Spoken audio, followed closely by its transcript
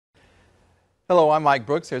Hello, I'm Mike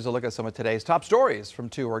Brooks. Here's a look at some of today's top stories from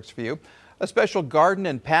 2 Works for You. A special garden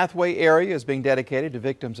and pathway area is being dedicated to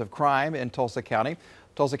victims of crime in Tulsa County.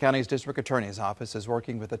 Tulsa County's District Attorney's Office is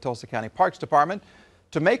working with the Tulsa County Parks Department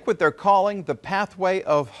to make what they're calling the Pathway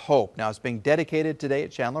of Hope. Now, it's being dedicated today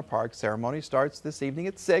at Chandler Park. Ceremony starts this evening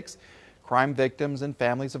at 6. Crime victims and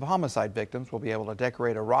families of homicide victims will be able to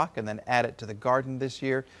decorate a rock and then add it to the garden this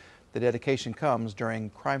year. The dedication comes during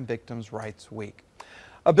Crime Victims' Rights Week.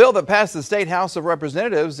 A bill that passed the State House of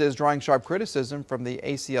Representatives is drawing sharp criticism from the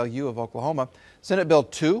ACLU of Oklahoma. Senate Bill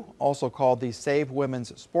 2, also called the Save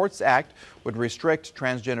Women's Sports Act, would restrict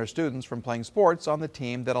transgender students from playing sports on the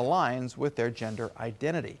team that aligns with their gender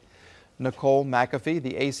identity. Nicole McAfee,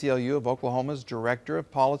 the ACLU of Oklahoma's Director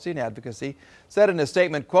of Policy and Advocacy, said in a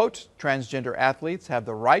statement, quote, "Transgender athletes have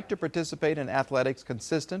the right to participate in athletics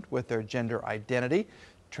consistent with their gender identity.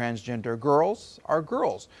 Transgender girls are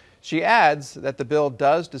girls." She adds that the bill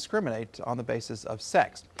does discriminate on the basis of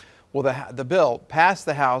sex. Well, the bill passed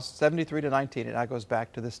the House 73-19 and now goes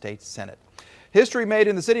back to the state Senate. History made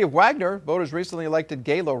in the city of Wagner. Voters recently elected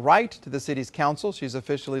Gayla Wright to the city's council. She's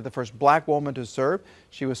officially the first black woman to serve.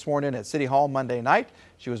 She was sworn in at City Hall Monday night.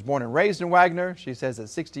 She was born and raised in Wagner. She says at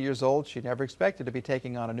 60 years old, she never expected to be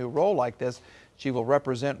taking on a new role like this. She will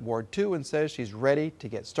represent Ward 2 and says she's ready to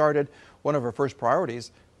get started. One of her first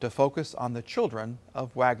priorities, to focus on the children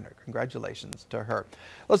of Wagner. Congratulations to her.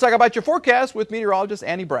 Let's talk about your forecast with meteorologist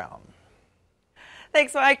Annie Brown.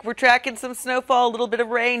 Thanks, Mike. We're tracking some snowfall, a little bit of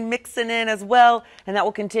rain mixing in as well, and that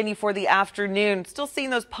will continue for the afternoon. Still seeing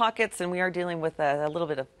those pockets, and we are dealing with a little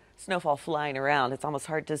bit of snowfall flying around. It's almost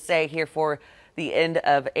hard to say here for the end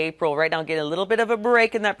of April. Right now, getting a little bit of a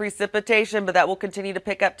break in that precipitation, but that will continue to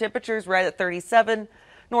pick up temperatures right at 37.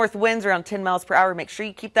 North winds around 10 miles per hour. Make sure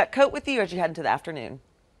you keep that coat with you as you head into the afternoon.